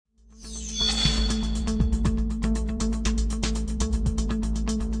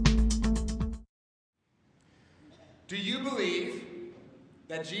Do you believe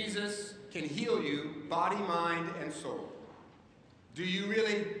that Jesus can heal you, body, mind, and soul? Do you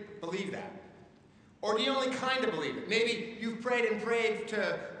really believe that? Or do you only kind of believe it? Maybe you've prayed and prayed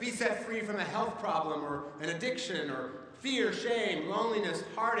to be set free from a health problem or an addiction or fear, shame, loneliness,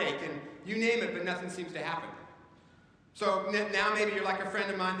 heartache, and you name it, but nothing seems to happen. So now maybe you're like a friend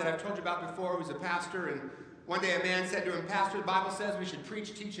of mine that I've told you about before who's a pastor, and one day a man said to him, "Pastor, the Bible says we should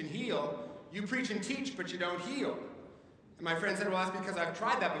preach, teach, and heal. You preach and teach, but you don't heal." And my friend said, "Well, that's because I've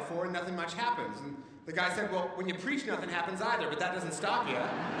tried that before and nothing much happens." And the guy said, "Well, when you preach, nothing happens either, but that doesn't stop you."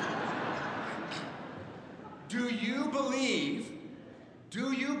 Do you believe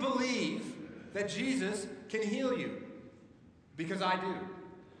that Jesus can heal you? Because I do.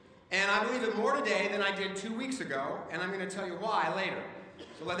 And I believe it more today than I did 2 weeks ago, and I'm going to tell you why later.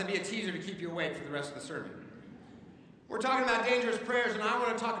 So let that be a teaser to keep you awake for the rest of the sermon. We're talking about dangerous prayers, and I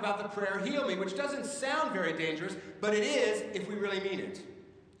want to talk about the prayer, "Heal me," which doesn't sound very dangerous, but it is if we really mean it.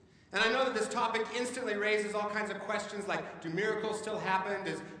 And I know that this topic instantly raises all kinds of questions like, do miracles still happen?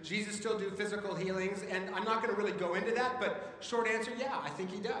 Does Jesus still do physical healings? And I'm not going to really go into that, but short answer, yeah, I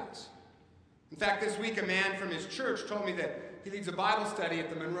think he does. In fact, this week a man from his church told me that he leads a Bible study at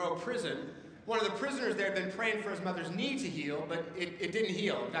the Monroe prison. One of the prisoners there had been praying for his mother's knee to heal, but it didn't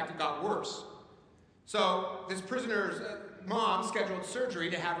heal. In fact, it got worse. So this prisoner's mom scheduled surgery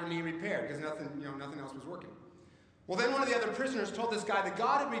to have her knee repaired because nothing else was working. Well, then one of the other prisoners told this guy that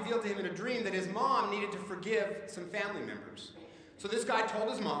God had revealed to him in a dream that his mom needed to forgive some family members. So this guy told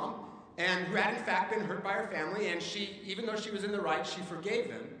his mom, and who had in fact been hurt by her family, and she, even though she was in the right, she forgave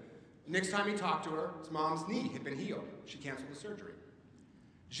them. Next time he talked to her, his mom's knee had been healed. She canceled the surgery.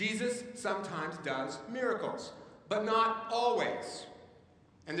 Jesus sometimes does miracles, but not always.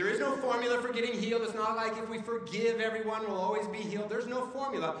 And there is no formula for getting healed. It's not like if we forgive everyone, we'll always be healed. There's no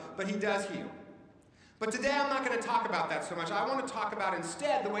formula, but he does heal. But today I'm not going to talk about that so much. I want to talk about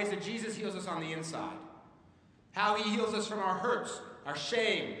instead the ways that Jesus heals us on the inside. How he heals us from our hurts, our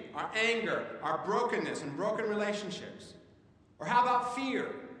shame, our anger, our brokenness and broken relationships. Or how about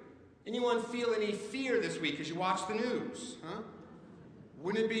fear? Anyone feel any fear this week as you watch the news?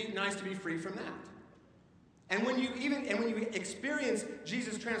 Wouldn't it be nice to be free from that? And when you experience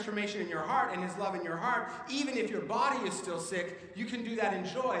Jesus' transformation in your heart and his love in your heart, even if your body is still sick, you can do that in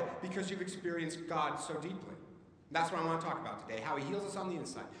joy because you've experienced God so deeply. That's what I want to talk about today, how he heals us on the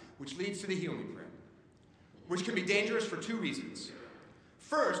inside, which leads to the heal me prayer, which can be dangerous for two reasons.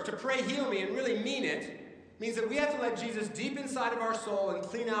 First, to pray heal me and really mean it means that we have to let Jesus deep inside of our soul and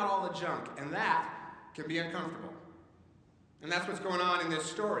clean out all the junk, and that can be uncomfortable. And that's what's going on in this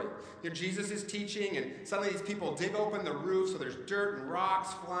story. Jesus is teaching, and suddenly these people dig open the roof, so there's dirt and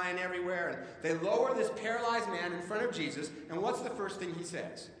rocks flying everywhere, and they lower this paralyzed man in front of Jesus, and what's the first thing he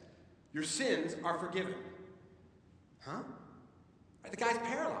says? "Your sins are forgiven." Huh? The guy's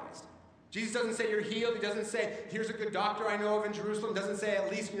paralyzed. Jesus doesn't say you're healed. He doesn't say, here's a good doctor I know of in Jerusalem. Doesn't say,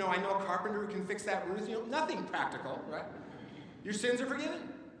 at least, I know a carpenter who can fix that roof. Nothing practical, right? Your sins are forgiven.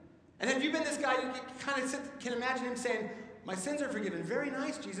 And have you been this guy, you kind of can imagine him saying, "My sins are forgiven." Very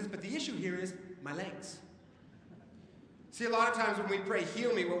nice, Jesus, but the issue here is my legs. See, a lot of times when we pray,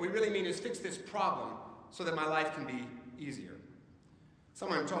 "Heal me," what we really mean is fix this problem so that my life can be easier.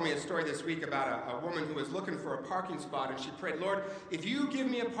 Someone told me a story this week about a woman who was looking for a parking spot, and she prayed, "Lord, if you give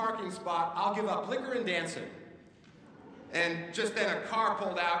me a parking spot, I'll give up liquor and dancing." And just then a car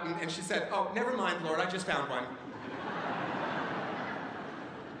pulled out, and she said, "Oh, never mind, Lord, I just found one."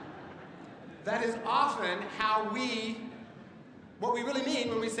 That is often what we really mean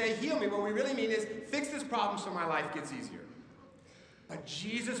when we say, "Heal me," what we really mean is, fix this problem so my life gets easier. But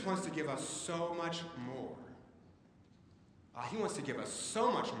Jesus wants to give us so much more. He wants to give us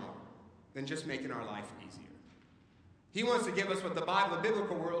so much more than just making our life easier. He wants to give us what the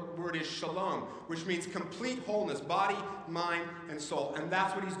biblical word is shalom, which means complete wholeness, body, mind, and soul. And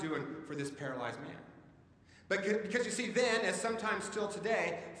that's what he's doing for this paralyzed man. But because you see, then, as sometimes still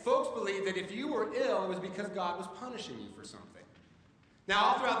today, folks believe that if you were ill, it was because God was punishing you for something. Now,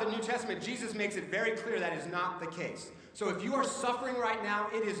 all throughout the New Testament, Jesus makes it very clear that is not the case. So if you are suffering right now,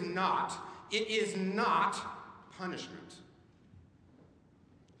 it is not punishment.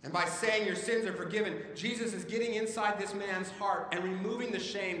 And by saying your sins are forgiven, Jesus is getting inside this man's heart and removing the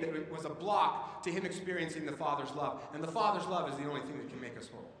shame that was a block to him experiencing the Father's love. And the Father's love is the only thing that can make us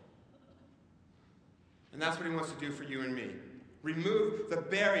whole. And that's what he wants to do for you and me. Remove the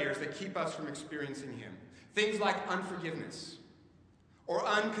barriers that keep us from experiencing him. Things like unforgiveness or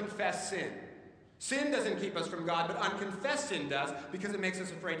unconfessed sin. Sin doesn't keep us from God, but unconfessed sin does because it makes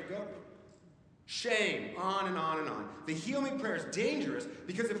us afraid to go to him. Shame, on and on and on. The heal me prayer is dangerous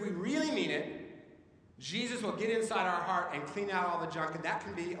because if we really mean it, Jesus will get inside our heart and clean out all the junk, and that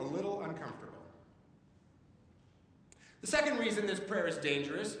can be a little uncomfortable. The second reason this prayer is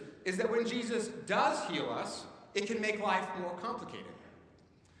dangerous is that when Jesus does heal us, it can make life more complicated.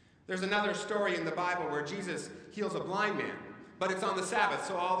 There's another story in the Bible where Jesus heals a blind man, but it's on the Sabbath,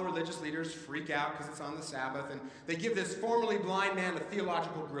 so all the religious leaders freak out because it's on the Sabbath, and they give this formerly blind man a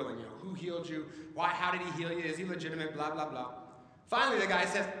theological grilling. Who healed you? Why? How did he heal you? Is he legitimate? Blah, blah, blah. Finally, the guy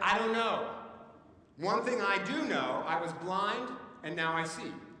says, I don't know. One thing I do know, I was blind, and now I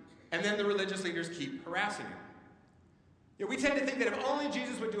see. And then the religious leaders keep harassing him. We tend to think that if only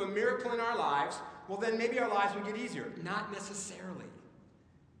Jesus would do a miracle in our lives, well, then maybe our lives would get easier. Not necessarily.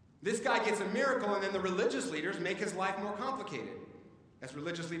 This guy gets a miracle, and then the religious leaders make his life more complicated, as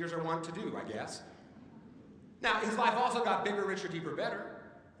religious leaders are wont to do, I guess. Now, his life also got bigger, richer, deeper, better.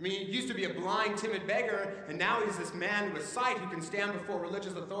 I mean, he used to be a blind, timid beggar, and now he's this man with sight who can stand before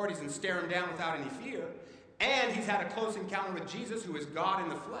religious authorities and stare him down without any fear. And he's had a close encounter with Jesus, who is God in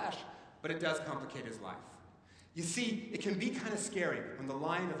the flesh, but it does complicate his life. You see, it can be kind of scary when the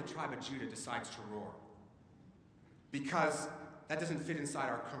Lion of the tribe of Judah decides to roar, because that doesn't fit inside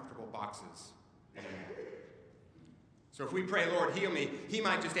our comfortable boxes anymore. So if we pray, Lord, heal me, he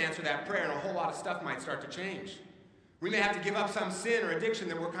might just answer that prayer, and a whole lot of stuff might start to change. We may have to give up some sin or addiction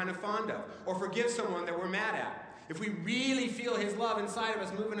that we're kind of fond of, or forgive someone that we're mad at. If we really feel his love inside of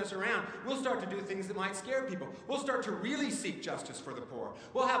us moving us around, we'll start to do things that might scare people. We'll start to really seek justice for the poor.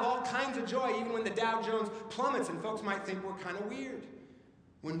 We'll have all kinds of joy even when the Dow Jones plummets and folks might think we're kind of weird.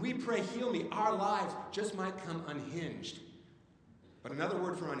 When we pray, heal me, our lives just might come unhinged. But another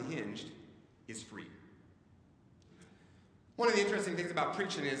word for unhinged is free. One of the interesting things about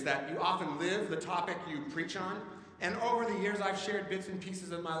preaching is that you often live the topic you preach on. And over the years, I've shared bits and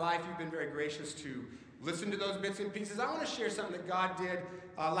pieces of my life. You've been very gracious to listen to those bits and pieces. I want to share something that God did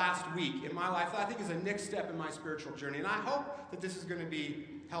last week in my life that I think is a next step in my spiritual journey. And I hope that this is going to be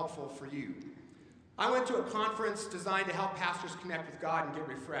helpful for you. I went to a conference designed to help pastors connect with God and get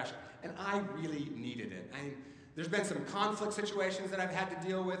refreshed. And I really needed it. There's been some conflict situations that I've had to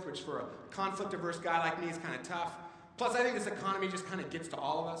deal with, which for a conflict-averse guy like me is kind of tough. Plus, I think this economy just kind of gets to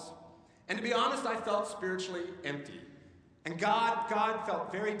all of us. And to be honest, I felt spiritually empty. And God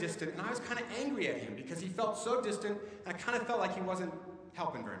felt very distant, and I was kind of angry at him because he felt so distant, and I kind of felt like he wasn't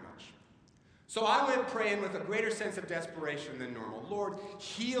helping very much. So I went praying with a greater sense of desperation than normal. Lord,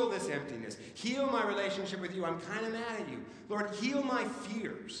 heal this emptiness. Heal my relationship with you. I'm kind of mad at you. Lord, heal my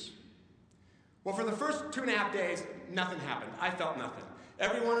fears. Well, for the first 2.5 days, nothing happened. I felt nothing.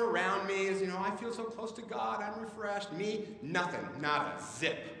 Everyone around me is, I feel so close to God. I'm refreshed. Me, nothing. Not a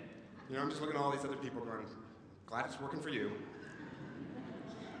zip. I'm just looking at all these other people going, glad it's working for you.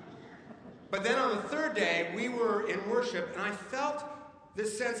 But then on the third day, we were in worship, and I felt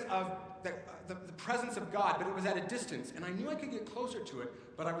this sense of the presence of God, but it was at a distance, and I knew I could get closer to it,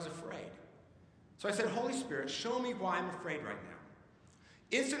 but I was afraid. So I said, Holy Spirit, show me why I'm afraid right now.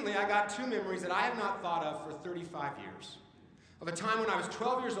 Instantly, I got two memories that I have not thought of for 35 years. Of a time when I was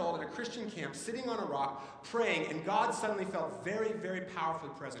 12 years old at a Christian camp, sitting on a rock, praying, and God suddenly felt very, very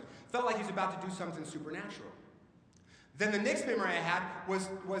powerfully present. Felt like he was about to do something supernatural. Then the next memory I had was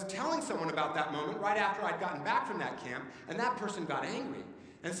telling someone about that moment right after I'd gotten back from that camp, and that person got angry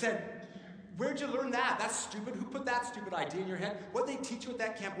and said, where'd you learn that? That's stupid. Who put that stupid idea in your head? What they teach you at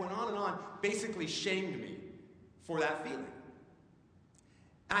that camp went on and on, basically shamed me for that feeling.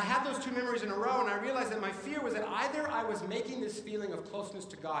 And I had those two memories in a row, and I realized that my fear was that either I was making this feeling of closeness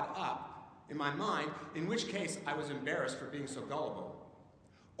to God up in my mind, in which case I was embarrassed for being so gullible,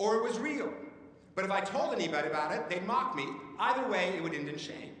 or it was real. But if I told anybody about it, they'd mock me. Either way, it would end in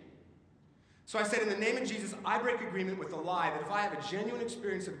shame. So I said, in the name of Jesus, I break agreement with the lie that if I have a genuine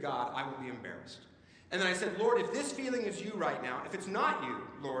experience of God, I will be embarrassed. And then I said, Lord, if this feeling is you right now, if it's not you,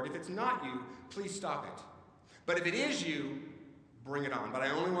 Lord, if it's not you, please stop it. But if it is you, bring it on. But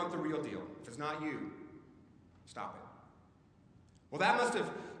I only want the real deal. If it's not you, stop it. Well, that must have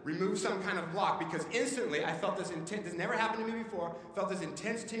removed some kind of block, because instantly I felt this intense, this never happened to me before, felt this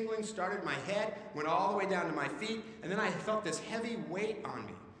intense tingling, started in my head, went all the way down to my feet, and then I felt this heavy weight on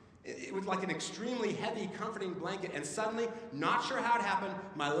me. It was like an extremely heavy, comforting blanket, and suddenly, not sure how it happened,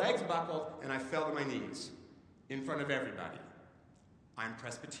 my legs buckled, and I fell to my knees in front of everybody. I'm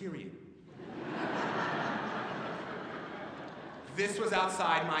Presbyterian. This was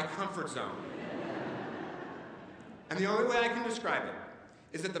outside my comfort zone. And the only way I can describe it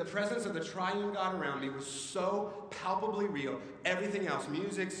is that the presence of the triune God around me was so palpably real, everything else,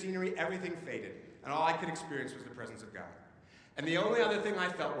 music, scenery, everything faded. And all I could experience was the presence of God. And the only other thing I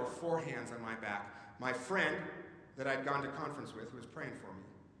felt were 4 hands on my back. My friend that I'd gone to conference with, who was praying for me,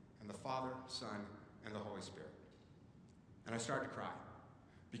 and the Father, Son, and the Holy Spirit. And I started to cry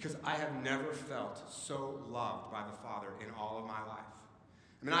because I have never felt so loved by the Father in all of my life.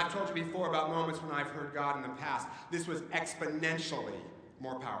 I mean, I've told you before about moments when I've heard God in the past. This was exponentially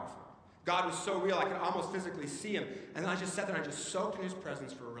more powerful. God was so real, I could almost physically see him. And then I just sat there and I just soaked in his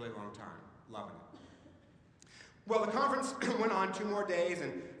presence for a really long time, loving it. Well, the conference went on 2 more days,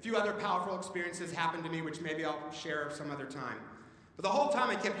 and a few other powerful experiences happened to me, which maybe I'll share some other time. But the whole time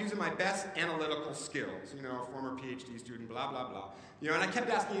I kept using my best analytical skills, former PhD student, blah, blah, blah. And I kept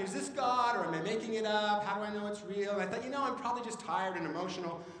asking, is this God, or am I making it up? How do I know it's real? And I thought, I'm probably just tired and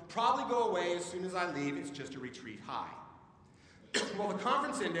emotional. Probably go away as soon as I leave. It's just a retreat high. Well, the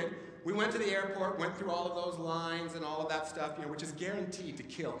conference ended. We went to the airport, went through all of those lines and all of that stuff, which is guaranteed to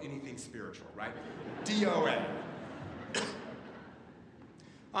kill anything spiritual, right? DOA.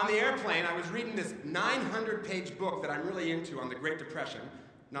 On the airplane, I was reading this 900-page book that I'm really into on the Great Depression.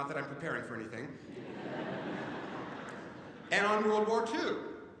 Not that I'm preparing for anything. And on World War II.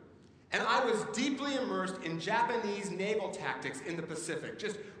 And I was deeply immersed in Japanese naval tactics in the Pacific,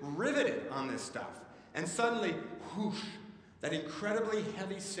 just riveted on this stuff. And suddenly, whoosh, that incredibly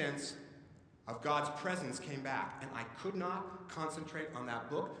heavy sense of God's presence came back. And I could not concentrate on that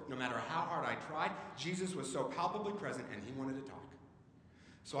book, no matter how hard I tried. Jesus was so palpably present, and he wanted to talk.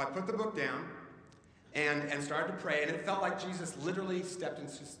 So I put the book down and started to pray, and it felt like Jesus literally stepped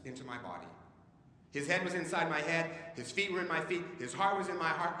into my body. His head was inside my head, his feet were in my feet, his heart was in my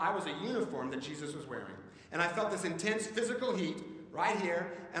heart. I was a uniform that Jesus was wearing. And I felt this intense physical heat right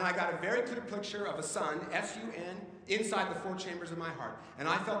here, and I got a very clear picture of a sun, S-U-N, inside the 4 chambers of my heart. And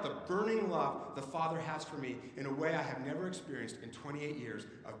I felt the burning love the Father has for me in a way I have never experienced in 28 years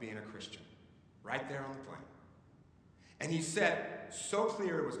of being a Christian, right there on the plane. And he said, so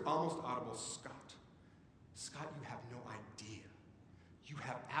clear it was almost audible, Scott, you have no idea. You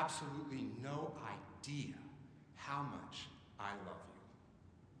have absolutely no idea how much I love you.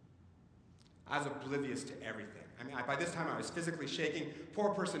 I was oblivious to everything. I mean, by this time I was physically shaking. Poor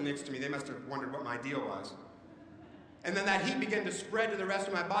person next to me, they must have wondered what my deal was. And then that heat began to spread to the rest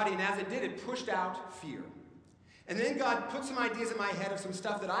of my body, and as it did, it pushed out fear. And then God put some ideas in my head of some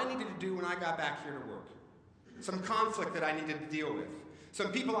stuff that I needed to do when I got back here to work. Some conflict that I needed to deal with.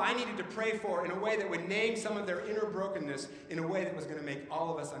 Some people I needed to pray for in a way that would name some of their inner brokenness in a way that was going to make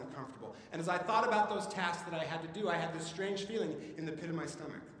all of us uncomfortable. And as I thought about those tasks that I had to do, I had this strange feeling in the pit of my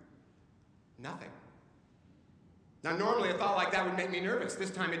stomach. Nothing. Now, normally a thought like that would make me nervous. This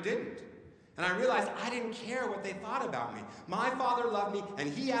time it didn't. And I realized I didn't care what they thought about me. My Father loved me, and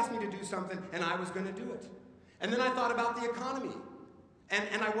he asked me to do something, and I was going to do it. And then I thought about the economy.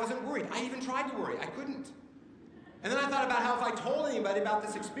 And I wasn't worried. I even tried to worry. I couldn't. And then I thought about how if I told anybody about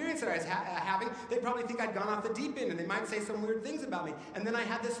this experience that I was having, they'd probably think I'd gone off the deep end, and they might say some weird things about me. And then I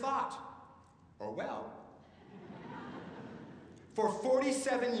had this thought, for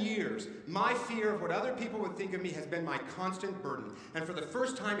 47 years, my fear of what other people would think of me has been my constant burden. And for the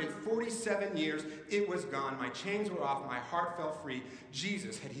first time in 47 years, it was gone. My chains were off. My heart felt free.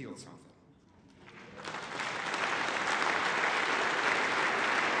 Jesus had healed something.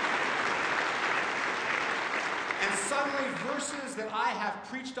 And suddenly, verses that I have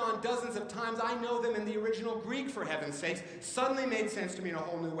preached on dozens of times, I know them in the original Greek, for heaven's sakes, suddenly made sense to me in a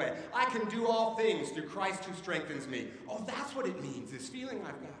whole new way. I can do all things through Christ who strengthens me. Oh, that's what it means, this feeling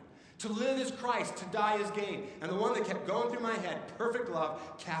I've got. To live is Christ, to die is gain. And the one that kept going through my head, perfect love,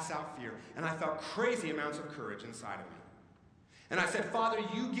 casts out fear. And I felt crazy amounts of courage inside of me. And I said, Father,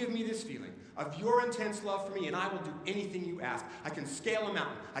 you give me this feeling of your intense love for me, and I will do anything you ask. I can scale a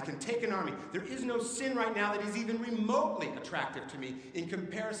mountain. I can take an army. There is no sin right now that is even remotely attractive to me in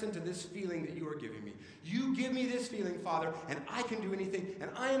comparison to this feeling that you are giving me. You give me this feeling, Father, and I can do anything, and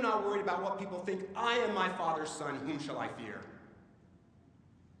I am not worried about what people think. I am my Father's son. Whom shall I fear?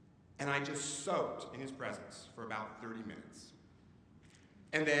 And I just soaked in his presence for about 30 minutes.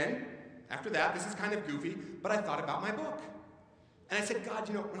 And then, after that, this is kind of goofy, but I thought about my book. And I said, God,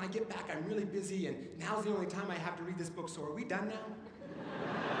 when I get back, I'm really busy, and now's the only time I have to read this book, so are we done now?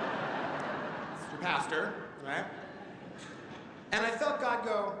 Mr. Pastor, right? And I felt God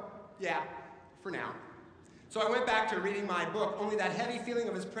go, yeah, for now. So I went back to reading my book, only that heavy feeling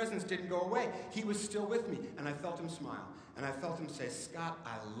of his presence didn't go away. He was still with me, and I felt him smile. And I felt him say, Scott,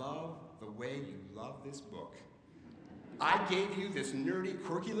 I love the way you love this book. I gave you this nerdy,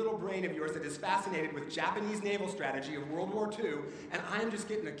 quirky little brain of yours that is fascinated with Japanese naval strategy of World War II, and I am just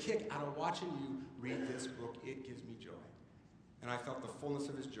getting a kick out of watching you read this book. It gives me joy. And I felt the fullness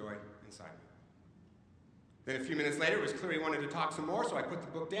of his joy inside me. Then a few minutes later, it was clear he wanted to talk some more, so I put the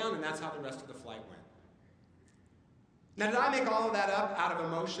book down, and that's how the rest of the flight went. Now, did I make all of that up out of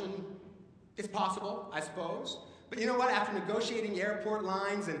emotion? It's possible, I suppose. But you know what? After negotiating airport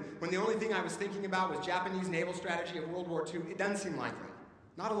lines and when the only thing I was thinking about was Japanese naval strategy of World War II, it doesn't seem likely.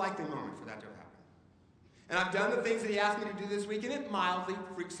 Not a likely moment for that to have happened. And I've done the things that he asked me to do this week, and it mildly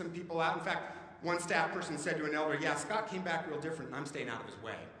freaked some people out. In fact, one staff person said to an elder, yeah, Scott came back real different, and I'm staying out of his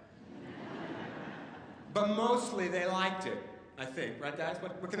way. But mostly they liked it, I think. Right, guys?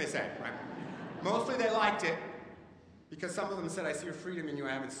 What can they say, right? Mostly they liked it because some of them said, I see a freedom in you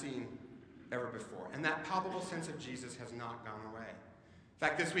I haven't seen ever before. And that palpable sense of Jesus has not gone away. In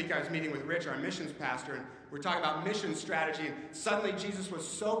fact, this week I was meeting with Rich, our missions pastor, and we're talking about mission strategy, and suddenly Jesus was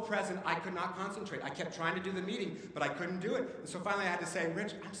so present I could not concentrate. I kept trying to do the meeting, but I couldn't do it. And so finally I had to say,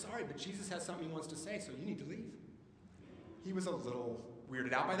 Rich, I'm sorry, but Jesus has something he wants to say, so you need to leave. He was a little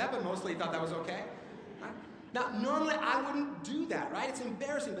weirded out by that, but mostly he thought that was okay. Right? Now, normally I wouldn't do that, right? It's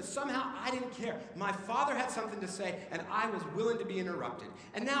embarrassing, but somehow I didn't care. My Father had something to say, and I was willing to be interrupted.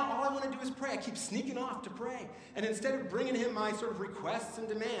 And now all I want to do is pray. I keep sneaking off to pray. And instead of bringing him my sort of requests and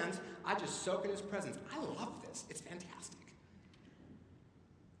demands, I just soak in his presence. I love this. It's fantastic.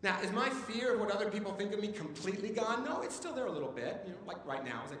 Now, is my fear of what other people think of me completely gone? No, it's still there a little bit, like right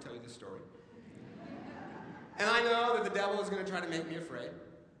now as I tell you this story. And I know that the devil is going to try to make me afraid.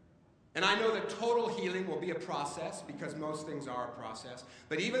 And I know that total healing will be a process, because most things are a process.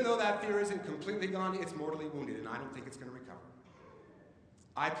 But even though that fear isn't completely gone, it's mortally wounded, and I don't think it's going to recover.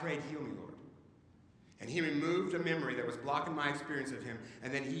 I prayed, heal me, Lord. And he removed a memory that was blocking my experience of him,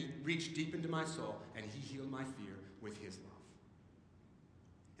 and then he reached deep into my soul, and he healed my fear with his love.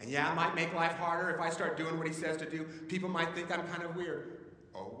 And yeah, it might make life harder if I start doing what he says to do. People might think I'm kind of weird.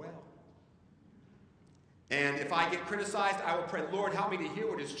 Oh, well. And if I get criticized, I will pray, Lord, help me to hear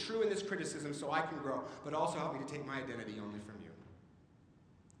what is true in this criticism so I can grow, but also help me to take my identity only from you.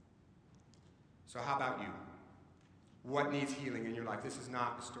 So how about you? What needs healing in your life? This is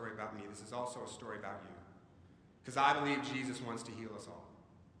not a story about me. This is also a story about you. Because I believe Jesus wants to heal us all,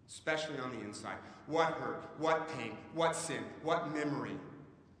 especially on the inside. What hurt, what pain, what sin, what memory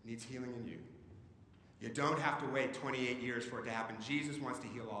needs healing in you? You don't have to wait 28 years for it to happen. Jesus wants to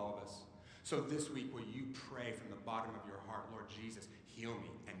heal all of us. So this week, will you pray from the bottom of your heart, Lord Jesus, heal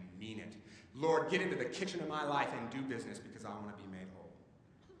me, and mean it. Lord, get into the kitchen of my life and do business, because I want to be made whole.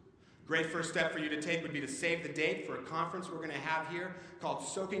 Great first step for you to take would be to save the date for a conference we're going to have here called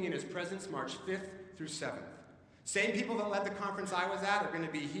Soaking in His Presence, March 5th through 7th. Same people that led the conference I was at are going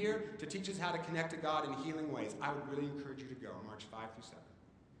to be here to teach us how to connect to God in healing ways. I would really encourage you to go, March 5 through 7.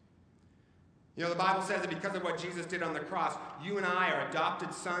 You know, the Bible says that because of what Jesus did on the cross, you and I are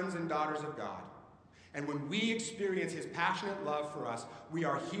adopted sons and daughters of God. And when we experience his passionate love for us, we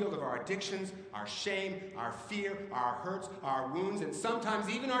are healed of our addictions, our shame, our fear, our hurts, our wounds, and sometimes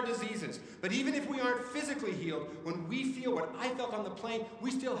even our diseases. But even if we aren't physically healed, when we feel what I felt on the plane, we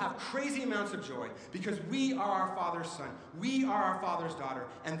still have crazy amounts of joy, because we are our Father's son, we are our Father's daughter,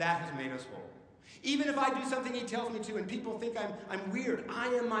 and that has made us whole. Even if I do something he tells me to and people think I'm weird, I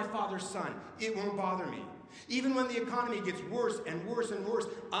am my Father's son. It won't bother me. Even when the economy gets worse and worse and worse,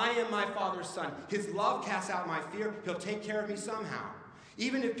 I am my Father's son. His love casts out my fear. He'll take care of me somehow.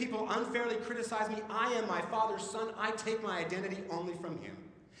 Even if people unfairly criticize me, I am my Father's son. I take my identity only from him.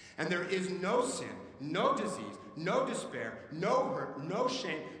 And there is no sin, no disease, no despair, no hurt, no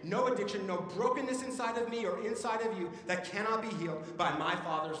shame, no addiction, no brokenness inside of me or inside of you that cannot be healed by my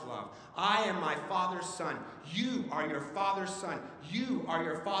Father's love. I am my Father's son. You are your Father's son. You are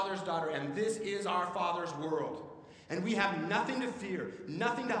your Father's daughter, and this is our Father's world. And we have nothing to fear,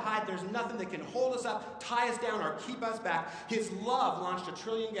 nothing to hide. There's nothing that can hold us up, tie us down, or keep us back. His love launched 1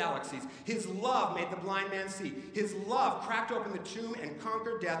 trillion galaxies. His love made the blind man see. His love cracked open the tomb and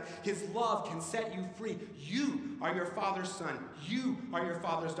conquered death. His love can set you free. You are your Father's son. You are your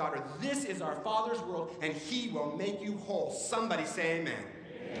Father's daughter. This is our Father's world, and he will make you whole. Somebody say amen.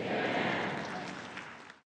 Amen.